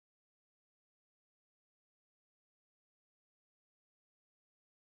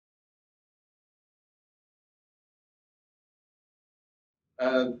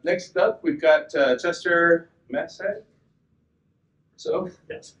Next up, we've got Chester Maciag. So,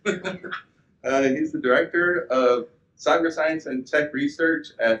 Yes. he's the Director of Cyber Science and Tech Research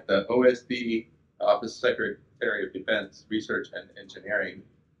at the OUSD, Office Secretary of Defense Research and Engineering.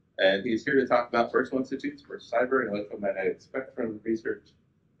 And he's here to talk about Virtual Institutes for Cyber and Electromagnetic Spectrum Research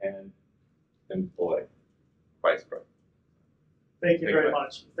and employ. VICEROY. Thank you very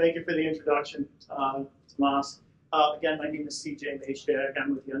much. Thank you for the introduction, Tomas. Again, my name is CJ Maciag.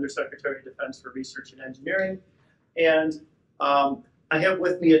 I'm with the Undersecretary of Defense for Research and Engineering. And I have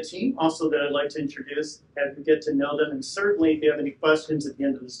with me a team also that I'd like to introduce and to get to know them. And certainly, if you have any questions at the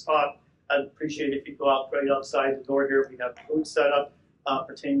end of this talk, I'd appreciate it if you go out right outside the door here. We have food set up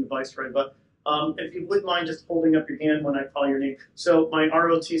pertaining to VICEROY. But if you wouldn't mind just holding up your hand when I call your name. So my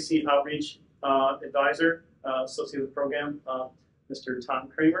ROTC Outreach Advisor, Associate with the Program, Mr. Tom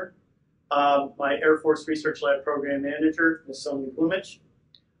Kramer. My Air Force Research Lab Program Manager, Ms. Sonia Blumich.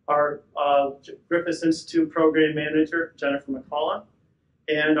 Our Griffiths Institute Program Manager, Jennifer McCullough.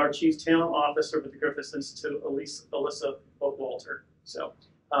 And our Chief Talent Officer with the Griffiths Institute, Alyssa Walter. So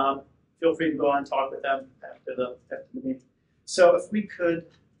feel free to go on and talk with them after the meeting. So if we could,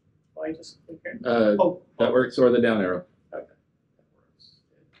 I just click here. That works, or the down arrow. Okay, that works.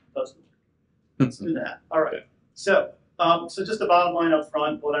 It doesn't work. Let's do that. All right. Okay. So just the bottom line up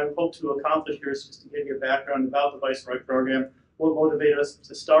front, what I hope to accomplish here is just to give you a background about the VICEROY program, what motivated us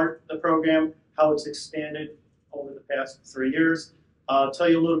to start the program, how it's expanded over the past 3 years, tell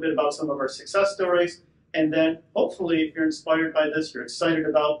you a little bit about some of our success stories, and then hopefully if you're inspired by this, you're excited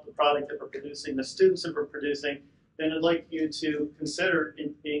about the product that we're producing, the students that we're producing, then I'd like you to consider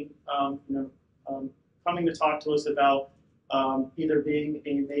coming to talk to us about either being a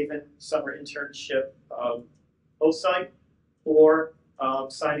Maven summer internship host site or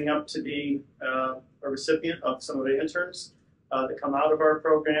signing up to be a recipient of some of the interns that come out of our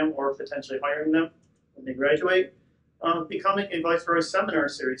program or potentially hiring them when they graduate. Becoming a VICEROY seminar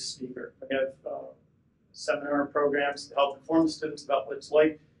series speaker. We have seminar programs to help inform the students about what it's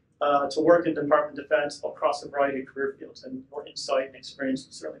like to work in Department of Defense across a variety of career fields, and more insight and experience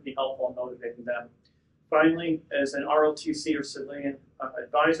will certainly be helpful in motivating them. Finally, as an ROTC or civilian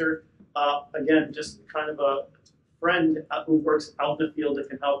advisor, again, just kind of a friend who works out in the field that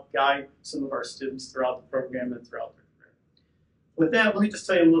can help guide some of our students throughout the program and throughout their career. With that, let me just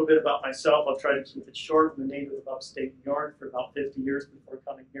tell you a little bit about myself. I'll try to keep it short. I'm a native of upstate New York for about 50 years before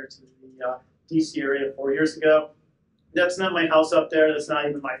coming here to the DC area 4 years ago. That's not my house up there. That's not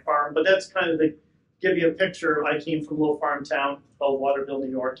even my farm, but that's kind of to give you a picture. I came from a little farm town called Waterville,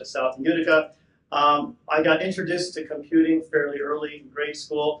 New York, to south of Utica. I got introduced to computing fairly early in grade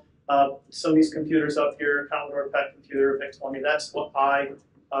school. Some of these computers up here, Commodore PET computer, VIC-20, that's what I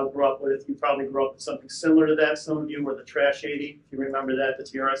grew up with. You probably grew up with something similar to that. Some of you were the Trash 80, if you remember that, the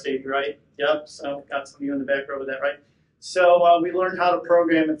TRS-80, right? Yep, so got some of you in the back row with that, right? So we learned how to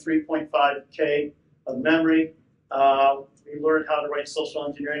program in 3.5K of memory. We learned how to write social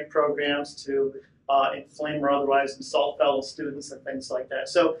engineering programs to inflame or otherwise insult fellow students and things like that.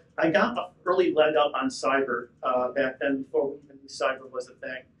 So I got an early leg up on cyber back then before we even knew cyber was a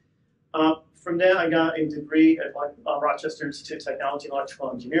thing. From there, I got a degree at Rochester Institute of Technology and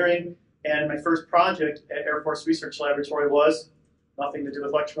Electrical Engineering, and my first project at Air Force Research Laboratory was nothing to do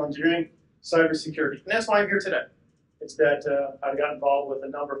with electrical engineering, cybersecurity. And that's why I'm here today. It's that I got involved with a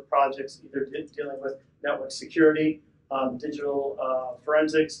number of projects, either dealing with network security, digital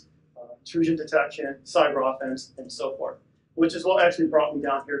forensics, intrusion detection, cyber offense, and so forth, which is what actually brought me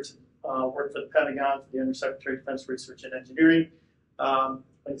down here to work for the Pentagon, for the Undersecretary of Defense Research and Engineering.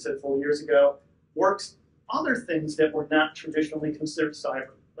 Like I said 4 years ago, works other things that were not traditionally considered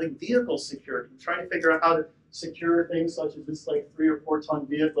cyber, like vehicle security, trying to figure out how to secure things such as this like 3 or 4 ton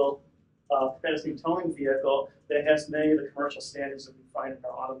vehicle, capacity towing vehicle that has many of the commercial standards that we find in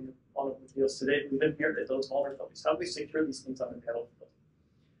our automobiles today. We've inherited those vulnerabilities. How do we secure these things on the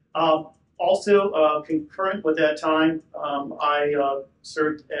battlefield? Also, concurrent with that time, I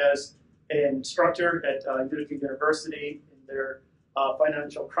served as an instructor at Utica University in their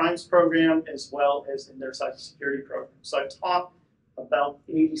financial crimes program, as well as in their cybersecurity program. So I've taught about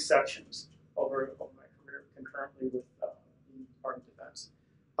 80 sections over my career concurrently with the Department of Defense.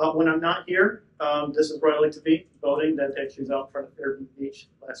 When I'm not here, this is where I like to be, voting. That actually was out in front of Fairview Beach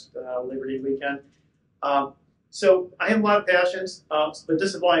last Labor Day weekend. So I have a lot of passions, but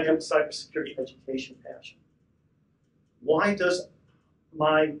this is why I have a cybersecurity education passion. Why does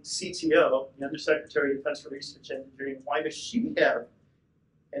my CTO, the Undersecretary of Defense for Research and Engineering, why does she have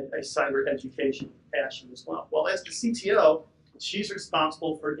a cyber education passion as well? Well, as the CTO, she's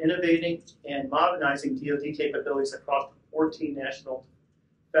responsible for innovating and modernizing DoD capabilities across 14 national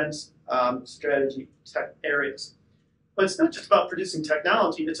defense strategy tech areas. But it's not just about producing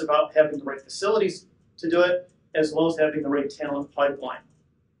technology, it's about having the right facilities to do it, as well as having the right talent pipeline.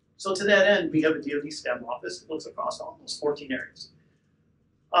 So to that end, we have a DoD STEM office that looks across almost 14 areas.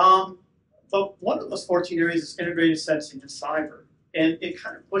 But one of those 14 areas is integrated sensing and cyber. And it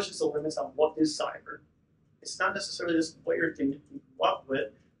kind of pushes the limits on what is cyber. It's not necessarily this weird thing that you grew up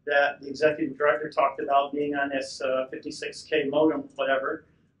with that the executive director talked about being on this 56K modem, whatever,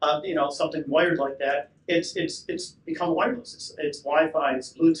 something wired like that. It's become wireless. It's Wi-Fi,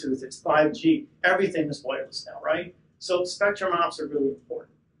 it's Bluetooth, it's 5G. Everything is wireless now, right? So spectrum ops are really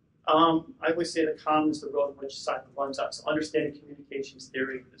important. I always say that comm is the road in which cyber runs on. So understanding communications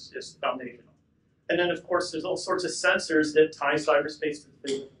theory is foundational. And then, of course, there's all sorts of sensors that tie cyberspace to the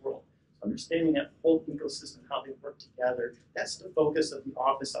physical world. Understanding that whole ecosystem, how they work together, that's the focus of the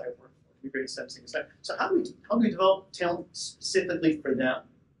office I work for, integrated sensing. So how do we develop talent specifically for them?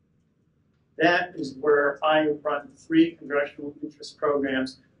 That is where I run 3 congressional interest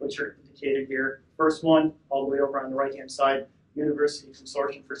programs, which are indicated here. First one, all the way over on the right-hand side, University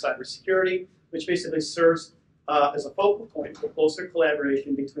Consortium for Cybersecurity, which basically serves as a focal point for closer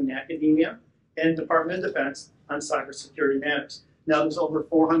collaboration between academia and Department of Defense on cybersecurity matters. Now, there's over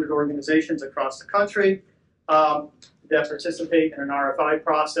 400 organizations across the country that participate in an RFI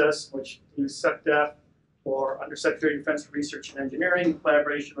process, which is SecDef, or Undersecretary of Defense for Research and Engineering, in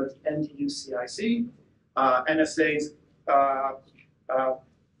collaboration with the NTU-CIC, NSA's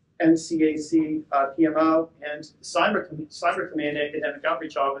NCAC PMO, and Cyber Command Academic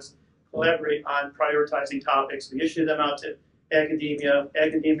Outreach Office collaborate on prioritizing topics. We issue them out to academia.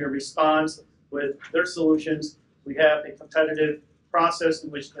 Academia responds with their solutions. We have a competitive process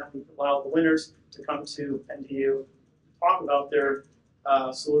in which we allow the winners to come to NTU, talk about their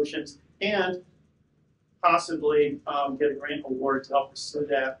solutions, and possibly get a grant award to help pursue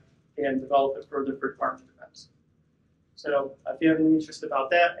that and develop it further for Department of Defense. So if you have any interest about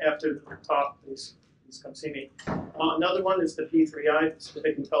that after the talk, please come see me. Another one is the P3I,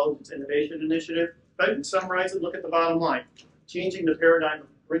 Pacific Intelligence Innovation Initiative. If I can summarize it, look at the bottom line. Changing the paradigm of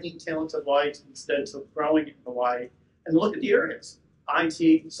bringing talent to light instead of growing it in Hawaii. And look at the areas: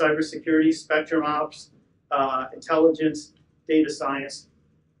 IT, cybersecurity, spectrum ops, intelligence, data science.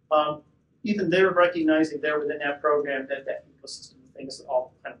 Even they're recognizing there within that program that ecosystem of things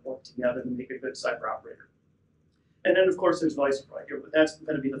all kind of work together to make a good cyber operator. And then, of course, there's VICEROY here, but that's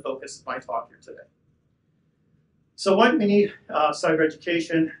going to be the focus of my talk here today. So why do we need cyber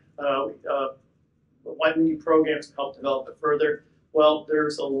education? Why do we need programs to help develop it further? Well,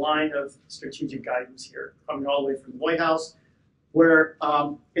 there's a line of strategic guidance here coming all the way from the White House, where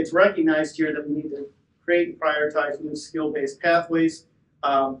it's recognized here that we need to create and prioritize new skill-based pathways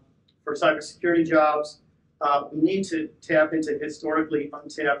for cybersecurity jobs. We need to tap into historically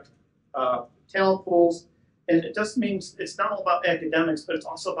untapped talent pools. And it just means it's not all about academics, but it's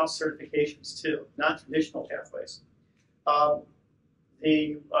also about certifications too, not traditional pathways.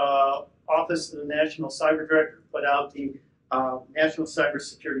 The Office of the National Cyber Director put out the National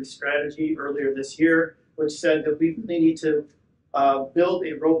Cybersecurity Strategy earlier this year, which said that we really need to build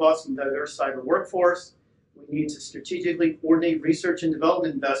a robust and diverse cyber workforce. We need to strategically coordinate research and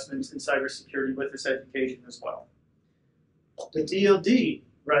development investments in cybersecurity with this education as well. The DoD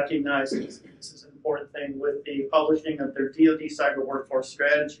recognizes this is an important thing with the publishing of their DoD Cyber Workforce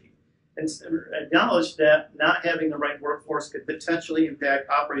Strategy, and acknowledged that not having the right workforce could potentially impact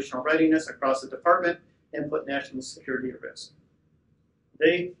operational readiness across the department and put national security at risk.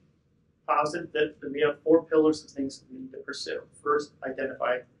 They posit that we have 4 pillars of things that we need to pursue. First,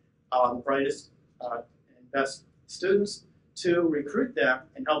 identify the brightest and best students. 2, recruit them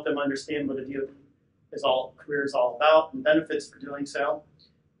and help them understand what a DoD career is all about and benefits for doing so.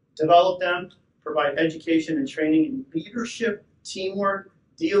 Develop them, provide education and training in leadership, teamwork,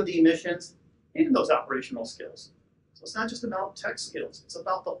 DoD missions, and those operational skills. So it's not just about tech skills, it's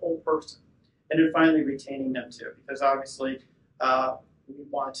about the whole person. And then finally, retaining them too, because obviously we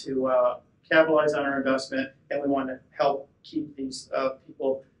want to capitalize on our investment and we want to help keep these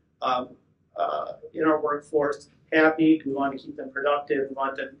people in our workforce happy. We want to keep them productive. We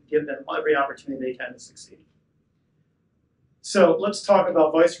want to give them every opportunity they can to succeed. So let's talk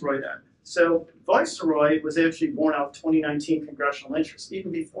about VICEROY then. So VICEROY was actually born out of 2019 congressional interest,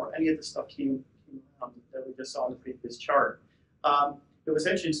 even before any of the stuff came that we just saw in the previous chart. It was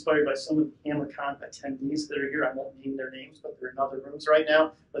actually inspired by some of the HammerCon attendees that are here. I won't name their names, but they're in other rooms right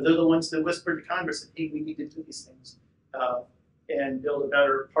now. But they're the ones that whispered to Congress that, hey, we need to do these things and build a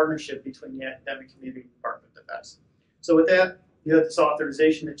better partnership between the academic community and the Department of Defense. So with that, you have this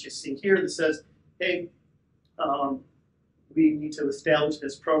authorization that you see here that says, hey, we need to establish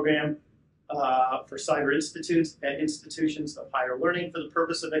this program for cyber institutes and institutions of higher learning for the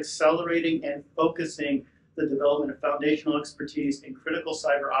purpose of accelerating and focusing the development of foundational expertise in critical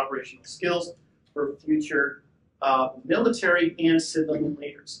cyber operational skills for future military and civilian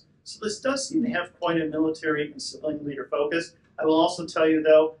leaders. So this does seem to have quite a military and civilian leader focus. I will also tell you,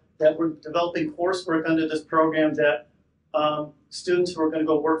 though, that we're developing coursework under this program that students who are going to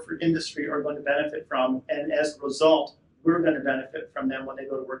go work for industry are going to benefit from, and as a result, we're going to benefit from them when they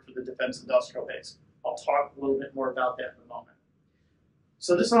go to work for the Defense Industrial Base. I'll talk a little bit more about that in a moment.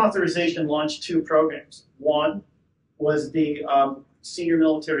 So this authorization launched 2 programs. One was the Senior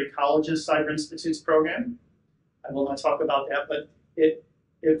Military Colleges Cyber Institutes program. I will not talk about that, but it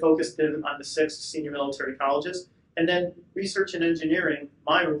focused in on the 6 senior military colleges. And then Research and Engineering,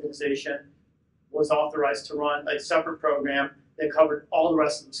 my organization, was authorized to run a separate program that covered all the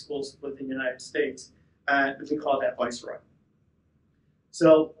rest of the schools within the United States. And we call that VICEROY.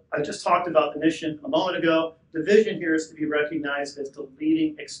 So I just talked about the mission a moment ago. The vision here is to be recognized as the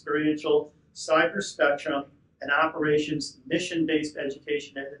leading experiential cyber spectrum and operations mission-based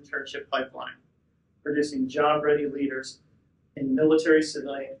education and internship pipeline, producing job-ready leaders in military,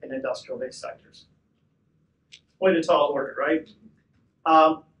 civilian, and industrial-based sectors. Quite a tall order, right?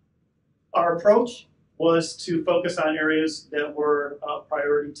 Our approach was to focus on areas that were a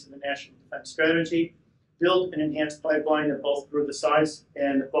priority to the National Defense Strategy, build an enhanced pipeline that both grew the size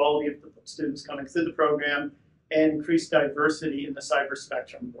and the quality of the students coming through the program, and increase diversity in the cyber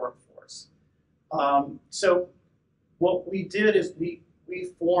spectrum workforce. So what we did is we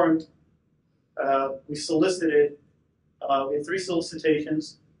solicited, we had 3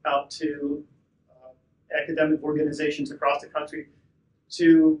 solicitations out to academic organizations across the country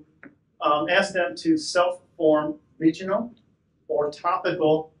to ask them to self-form regional or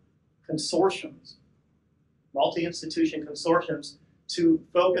topical consortiums, multi-institution consortiums, to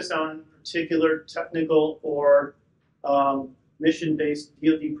focus on particular technical or mission-based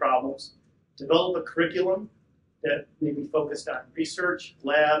DoD problems, develop a curriculum that may be focused on research,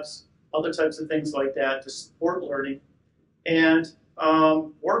 labs, other types of things like that to support learning, and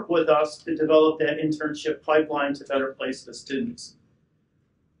work with us to develop that internship pipeline to better place the students.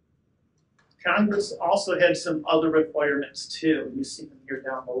 Congress also had some other requirements too. You see them here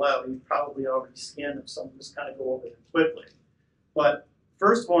down below. You probably already scanned them, so I'm just kind of go over them quickly. But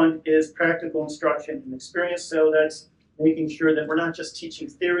first one is practical instruction and experience. So that's making sure that we're not just teaching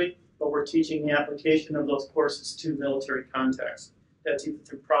theory, but we're teaching the application of those courses to military context. That's either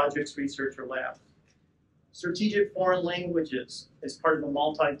through projects, research, or labs. Strategic foreign languages as part of a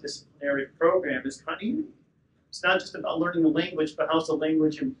multidisciplinary program is kind of unique. It's not just about learning the language, but how's the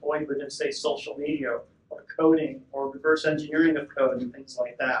language employed within, say, social media or coding or reverse engineering of code and things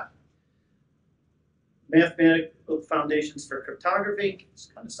like that. Mathematical foundations for cryptography, it's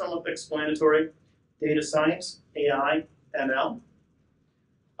kind of somewhat explanatory. Data science, AI, ML.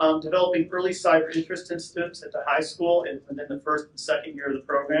 Developing early cyber interest in students at the high school and within the 1st and 2nd year of the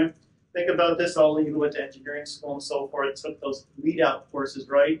program. Think about this, all of you who went to engineering school and so forth, took those lead-out courses,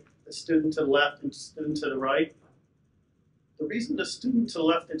 right? The student to the left and student to the right. The reason the student to the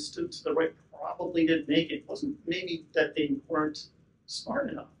left and student to the right probably didn't make it wasn't maybe that they weren't smart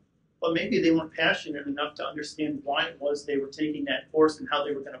enough, but maybe they weren't passionate enough to understand why it was they were taking that course and how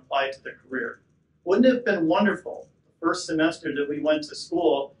they were going to apply it to their career. Wouldn't it have been wonderful the first semester that we went to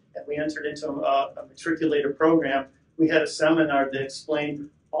school and we entered into a matriculator program, we had a seminar that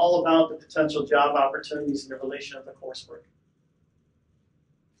explained all about the potential job opportunities in the relation of the coursework.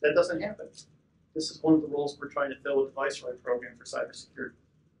 That doesn't happen. This is one of the roles we're trying to fill with the VICEROY program for cybersecurity.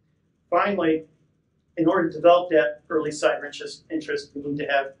 Finally, in order to develop that early cyber interest, we need to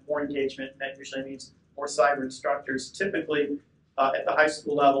have more engagement. That usually means more cyber instructors, typically at the high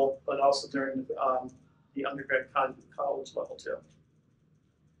school level, but also during the undergrad college level too.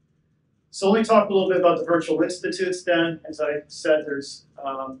 So let me talk a little bit about the virtual institutes then. As I said,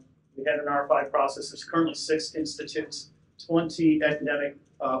 we had an RFI process. There's currently 6 institutes, 20 academic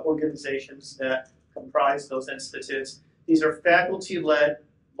organizations that comprise those institutes. These are faculty-led,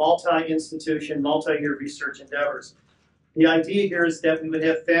 multi-institution, multi-year research endeavors. The idea here is that we would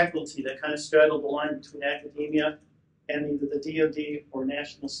have faculty that kind of straddle the line between academia and either the DoD or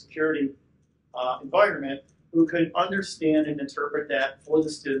national security environment, who could understand and interpret that for the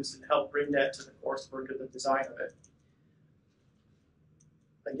students and help bring that to the coursework or the design of it.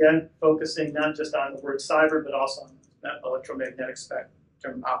 Again, focusing not just on the word cyber, but also on electromagnetic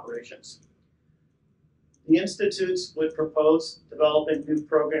spectrum operations. The institutes would propose developing new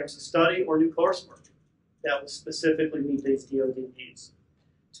programs of study or new coursework that would specifically meet these DoD needs.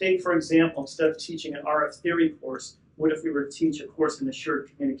 Take, for example, instead of teaching an RF theory course, What if we were to teach a course in assured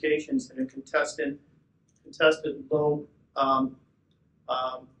communications in a contested low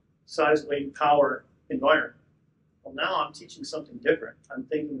size, weight, power environment? Well, now I'm teaching something different. I'm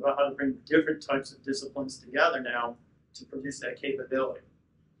thinking about how to bring different types of disciplines together now to produce that capability.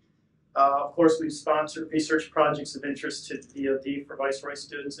 Of course, we've sponsored research projects of interest to the DoD for Viceroy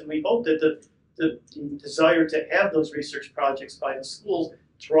students, and we hope that the desire to have those research projects by the schools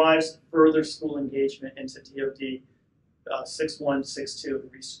drives further school engagement into DoD 6.1,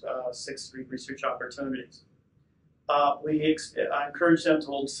 6.2, 6.3 research opportunities. I encourage them to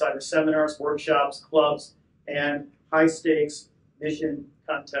hold cyber seminars, workshops, clubs, and high-stakes mission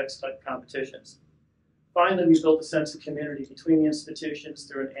context type competitions. Finally, we built a sense of community between the institutions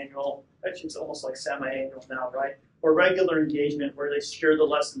through an annual, actually it's almost like semi-annual now, right? Or regular engagement where they share the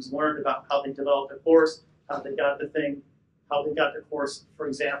lessons learned about how they developed the course, how they got the thing, how they got the course, for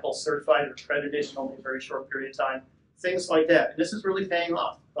example, certified or accredited in only a very short period of time, things like that. And this is really paying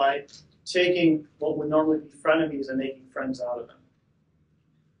off by taking what would normally be frenemies and making friends out of them.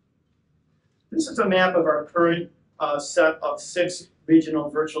 This is a map of our current set of 6 regional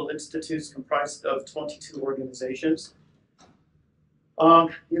virtual institutes comprised of 22 organizations.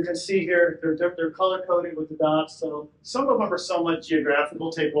 You can see here, they're color-coded with the dots, so some of them are somewhat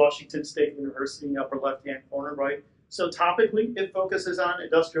geographical. Take Washington State University in the upper left-hand corner, right? So topically, it focuses on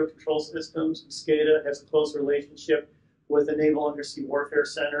industrial control systems. SCADA has a close relationship with the Naval Undersea Warfare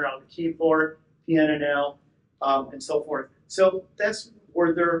Center on the Keyport, PNNL, and so forth. So that's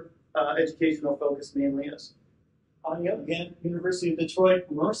where their educational focus mainly is. On the other hand, University of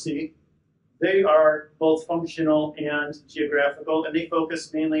Detroit, Mercy, they are both functional and geographical, and they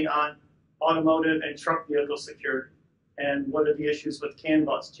focus mainly on automotive and truck vehicle security and what are the issues with CAN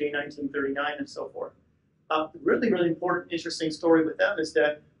bus, J1939, and so forth. Really, really important, interesting story with them is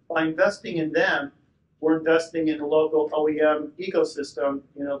that by investing in them, we're investing in the local OEM ecosystem,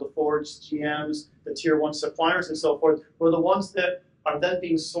 you know, the Fords, GMs, the tier 1 suppliers, and so forth. We're the ones that are then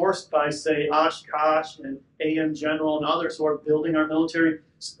being sourced by, say, Oshkosh and AM General and others who are building our military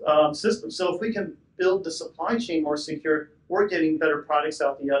system. So if we can build the supply chain more secure, we're getting better products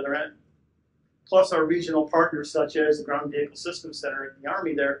out the other end. Plus our regional partners, such as the Ground Vehicle Systems Center at the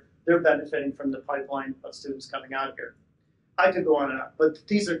Army there, they're benefiting from the pipeline of students coming out here. I could go on and on, but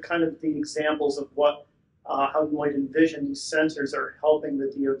these are kind of the examples of what, how you might envision these sensors are helping the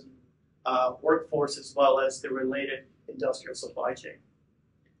DoD workforce as well as the related industrial supply chain.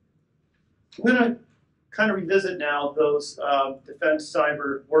 I'm going to kind of revisit now those defense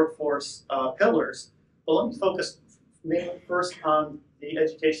cyber workforce pillars, but let me focus mainly first on the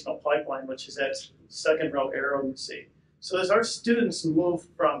educational pipeline, which is that second row arrow you see. So as our students move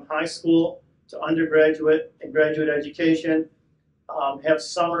from high school to undergraduate and graduate education, have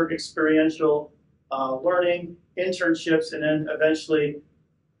summer experiential learning, internships, and then eventually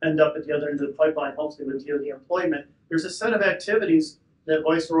end up at the other end of the pipeline, hopefully with DoD employment, there's a set of activities that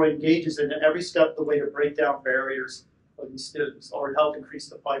Viceroy engages in every step of the way to break down barriers for these students or help increase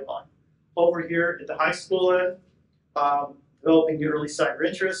the pipeline. Over here at the high school end, developing the early cyber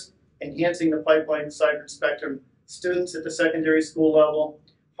interest, enhancing the pipeline of cyber spectrum students at the secondary school level,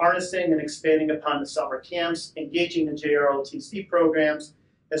 harnessing and expanding upon the summer camps, engaging in JROTC programs,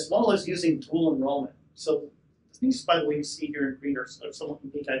 as well as using dual enrollment. So these, by the way, you see here in green are somewhat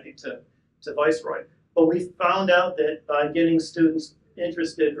unique, I think, to Viceroy. But we found out that by getting students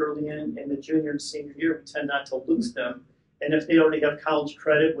interested early in the junior and senior year, we tend not to lose them. And if they already have college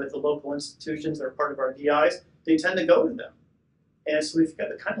credit with the local institutions that are part of our DIs, they tend to go to them. And so we've got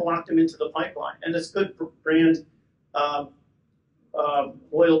to kind of lock them into the pipeline. And it's good brand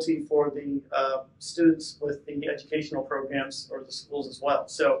loyalty for the students with the educational programs or the schools as well.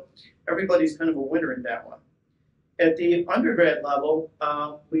 So everybody's kind of a winner in that one. At the undergrad level,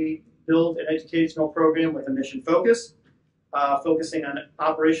 we build an educational program with a mission focus, focusing on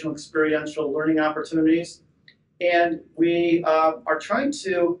operational experiential learning opportunities. And we are trying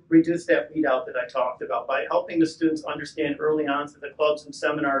to reduce that weed out that I talked about by helping the students understand early on through the clubs and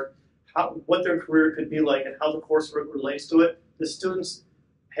seminars what their career could be like and how the coursework relates to it. The students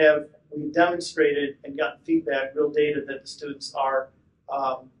we've demonstrated and gotten feedback, real data that the students are,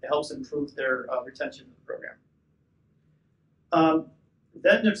 it helps improve their retention in the program.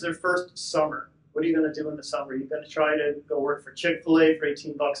 Then there's their first summer. What are you going to do in the summer? You're going to try to go work for Chick-fil-A for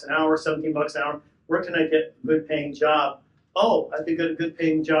 18 bucks an hour, 17 bucks an hour. Where can I get a good paying job? Oh, I could get a good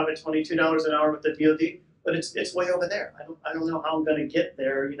paying job at $22 an hour with the DoD, but it's way over there. I don't know how I'm going to get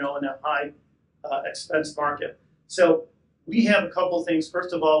there, you know, in a high expense market. So we have a couple things.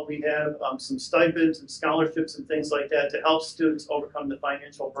 First of all, we have some stipends and scholarships and things like that to help students overcome the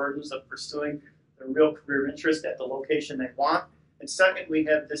financial burdens of pursuing their real career interest at the location they want. And second, we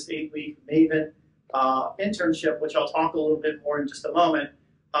have this 8-week Maven internship, which I'll talk a little bit more in just a moment,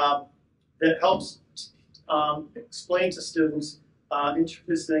 that helps explain to students,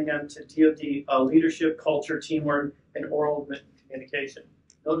 introducing them to DoD leadership, culture, teamwork, and oral written communication.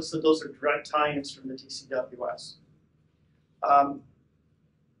 Notice that those are direct tie-ins from the DCWS.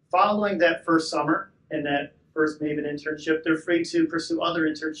 Following that first summer and that first Maven internship, they're free to pursue other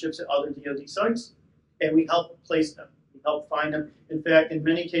internships at other DoD sites, and we help place them. We help find them. In fact, in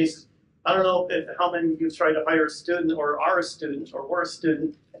many cases, I don't know how many of you have tried to hire a student or are a student or were a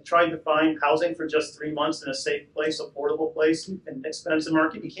student and tried to find housing for just 3 months in a safe place, affordable place, and expensive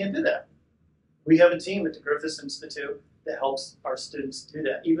market. You can't do that. We have a team at the Griffiths Institute that helps our students do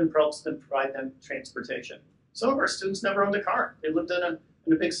that, even helps them provide them transportation. Some of our students never owned a car. They lived in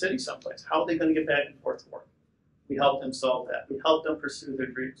a big city someplace. How are they going to get back and forth to work? We help them solve that. We help them pursue their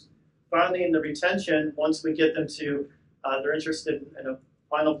dreams. Finally, in the retention, once we get them to, they're interested in a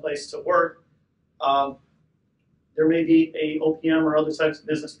final place to work, there may be a OPM or other types of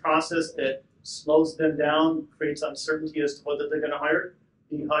business process that slows them down, creates uncertainty as to whether they're going to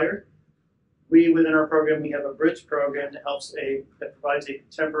be hired. We, within our program, we have a bridge program that provides a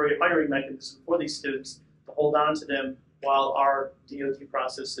temporary hiring mechanism for these students to hold on to them while our DoD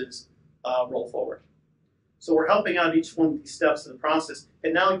processes roll forward. So we're helping out each one of these steps of the process.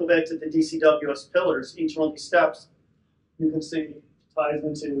 And now we go back to the DCWS pillars. Each one of these steps, you can see, ties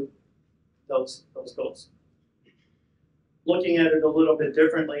into those goals. Looking at it a little bit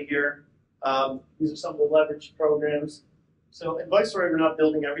differently here, these are some of the leverage programs. So at VICEROY, we're not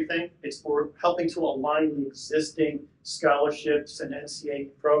building everything. We're helping to align the existing scholarships and NCA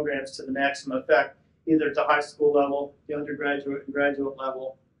programs to the maximum effect, either to high school level, the undergraduate and graduate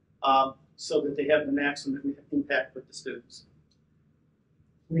level, so that they have the maximum impact with the students.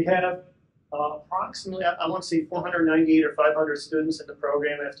 We have approximately, I want to say 498 or 500 students in the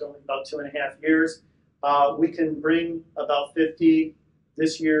program after only about 2.5 years. We can bring about 50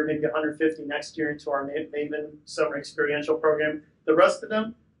 this year, maybe 150 next year into our Maven Summer Experiential Program. The rest of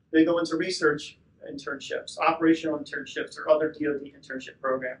them, they go into research internships, operational internships, or other DoD internship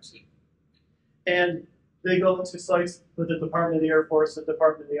programs. And they go into sites with the Department of the Air Force, the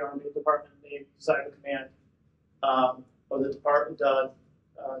Department of the Army, the Department of the Navy, Cyber Command, or the Department of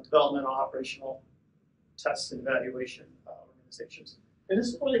Developmental Operational Tests and Evaluation organizations. And this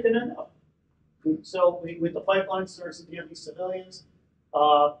is where they can end up. So with the pipeline starts at DoD civilians,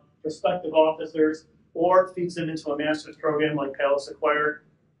 prospective officers, or feeds them into a master's program like Palace Acquired,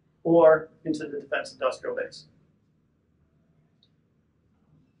 or into the Defense Industrial Base.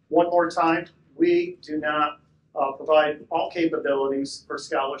 One more time, we do not provide all capabilities for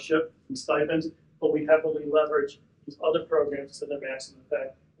scholarship and stipends, but we heavily leverage these other programs to their maximum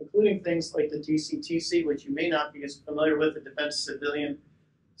effect, including things like the DCTC, which you may not be as familiar with, the Defense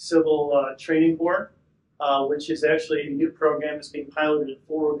Civil Training Corps, which is actually a new program that's being piloted at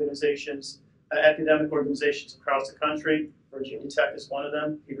 4 organizations, academic organizations across the country. Virginia Tech is one of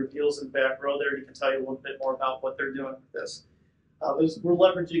them. He reveals in the back row there. He can tell you a little bit more about what they're doing with this. We're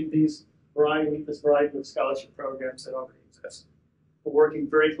leveraging this variety of scholarship programs that already exist. We're working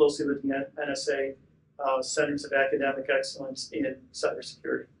very closely with the NSA Centers of Academic Excellence in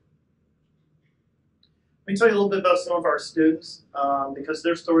Cybersecurity. Let me tell you a little bit about some of our students because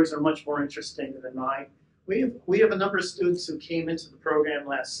their stories are much more interesting than mine. We have a number of students who came into the program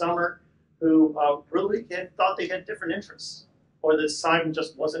last summer who really thought they had different interests, or that cyber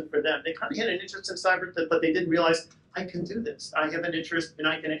just wasn't for them. They kind of had an interest in cyber, but they didn't realize, I can do this. I have an interest, and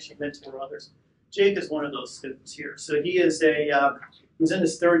I can actually mentor others. Jake is one of those students here. So he is he's in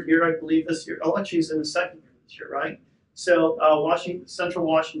his 3rd year, I believe, this year. Oh, actually, he's in his 2nd year this year, right? So Central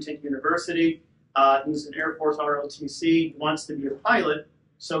Washington University, he's an Air Force ROTC, he wants to be a pilot,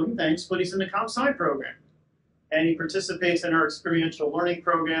 so he thinks, but he's in the Comp Sci program. And he participates in our experiential learning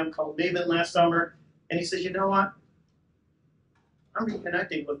program called Maven last summer. And he says, you know what? I'm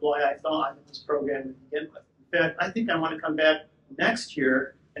reconnecting with why I thought in this program to begin with. In fact, I think I want to come back next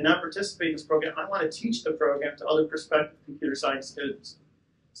year and not participate in this program. I want to teach the program to other prospective computer science students.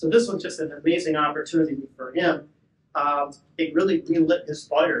 So this was just an amazing opportunity for him. It really relit his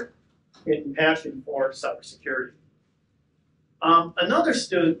fire and passion for cybersecurity. Another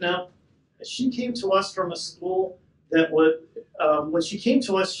student now, she came to us from a school that would, when she came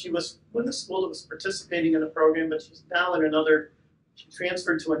to us, she was with a school that was participating in the program, but she's now in she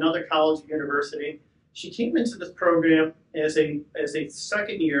transferred to another college or university. She came into this program as a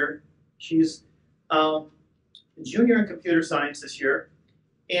 2nd year. She's a junior in computer science this year,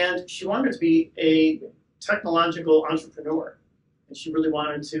 and she wanted to be a technological entrepreneur. and she really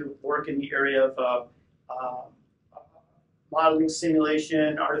wanted to work in the area of modeling,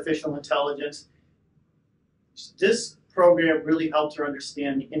 simulation, artificial intelligence. This program really helped her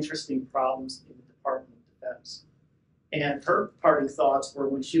understand the interesting problems in the Department of Defense. And her parting thoughts were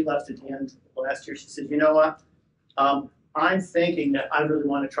when she left at the end of last year, she said, you know what, I'm thinking that I really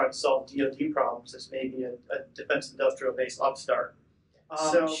want to try to solve DoD problems as maybe a defense industrial base upstart.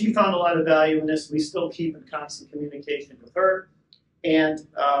 So she found a lot of value in this. We still keep in constant communication with her. And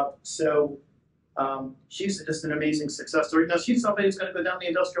she's just an amazing success story. Now, she's somebody who's going to go down the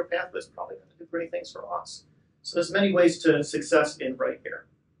industrial pathway, is probably going to do great things for us. So there's many ways to success in right here.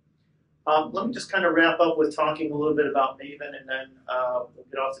 Let me just kind of wrap up with talking a little bit about Maven, and then we'll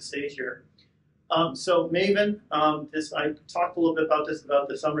get off the stage here. So Maven, I talked a little bit about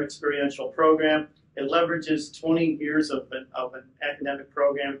the summer experiential program. It leverages 20 years of an academic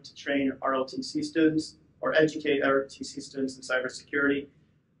program to train ROTC students or educate ROTC students in cybersecurity.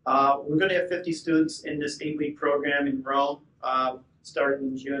 We're going to have 50 students in this 8-week program in Rome, starting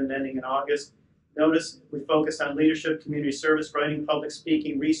in June and ending in August. Notice we focus on leadership, community service, writing, public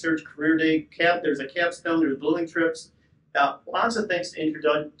speaking, research, career day, there's a capstone, there's bluing trips. Lots of things to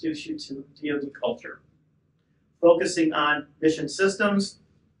introduce you to DoD culture. Focusing on mission systems.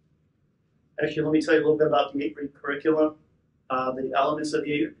 Actually, let me tell you a little bit about the 8-week curriculum, the elements of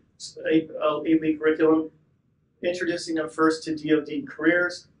the 8-week curriculum. Introducing them first to DoD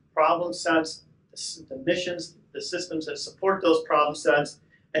careers, problem sets, the missions, the systems that support those problem sets,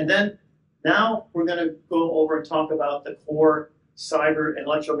 and then now we're going to go over and talk about the core cyber and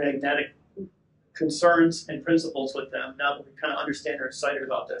electromagnetic concerns and principles with them, now that we kind of understand and are excited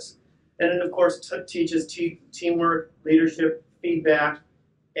about this. And then, of course, teaches teamwork, leadership, feedback,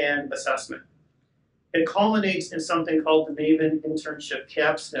 and assessment. It culminates in something called the Maven Internship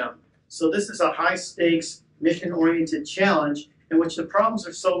Capstone. So this is a high-stakes, mission-oriented challenge in which the problems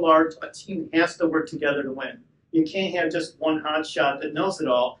are so large, a team has to work together to win. You can't have just one hotshot that knows it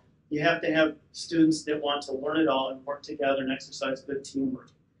all. You have to have students that want to learn it all and work together and exercise good teamwork.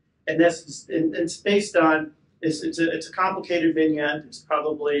 And it's based on, it's a complicated vignette. It's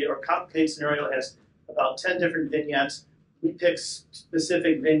probably, or complicated scenario, it has about 10 different vignettes. We pick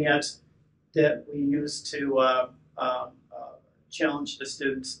specific vignettes that we use to challenge the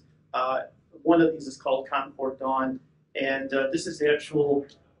students. One of these is called Concord Dawn, and this is the actual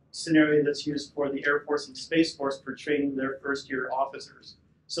scenario that's used for the Air Force and Space Force for training their first-year officers.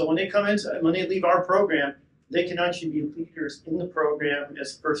 So when they leave our program, they can actually be leaders in the program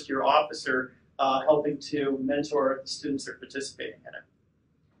as a first-year officer, helping to mentor the students that are participating in it.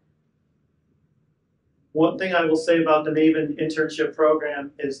 One thing I will say about the Maven internship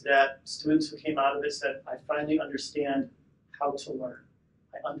program is that students who came out of it said, I finally understand how to learn.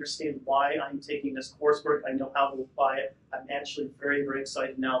 I understand why I'm taking this coursework. I know how to apply it. I'm actually very, very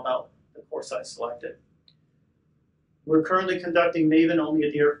excited now about the course I selected. We're currently conducting Maven only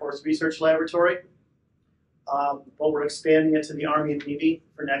at the Air Force Research Laboratory, but we're expanding it to the Army and Navy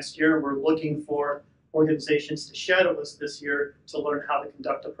for next year. We're looking for organizations to shadow us this year to learn how to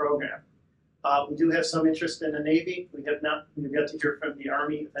conduct a program. We do have some interest in the Navy. We've yet to hear from the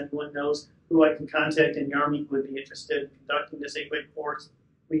Army. If anyone knows who I can contact in the Army who would be interested in conducting this 8-week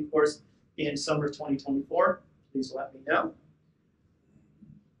course in summer 2024, please let me know.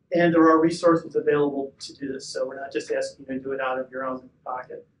 And there are resources available to do this, so we're not just asking you to do it out of your own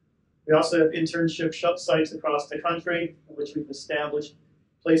pocket. We also have internship sites across the country in which we've established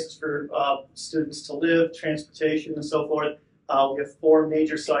places for students to live, transportation, and so forth. We have 4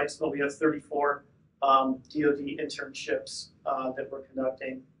 major sites, but we have 34 DoD internships that we're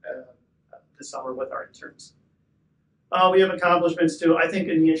conducting this summer with our interns. We have accomplishments too. I think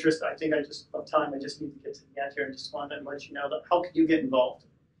in the interest, of time, I just need to get to the end here and just want to let you know that how can you get involved?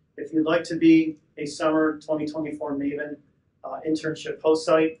 If you'd like to be a summer 2024 Maven internship host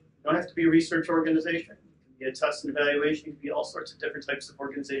site, you don't have to be a research organization. You can be a test and evaluation. You can be all sorts of different types of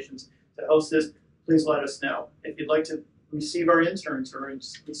organizations to host this. Please let us know. If you'd like to receive our interns or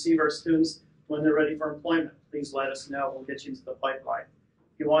receive our students when they're ready for employment, please let us know. We'll get you into the pipeline.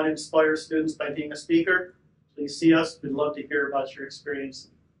 If you want to inspire students by being a speaker, please see us. We'd love to hear about your experiences.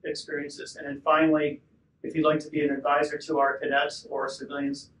 And then finally, if you'd like to be an advisor to our cadets or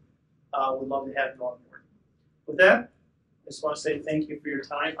civilians, we'd love to have you on board. With that, I just want to say thank you for your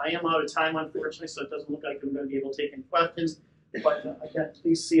time. I am out of time, unfortunately, so it doesn't look like I'm going to be able to take any questions. But again,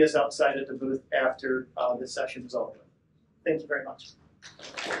 please see us outside at the booth after the session is over. Thank you very much.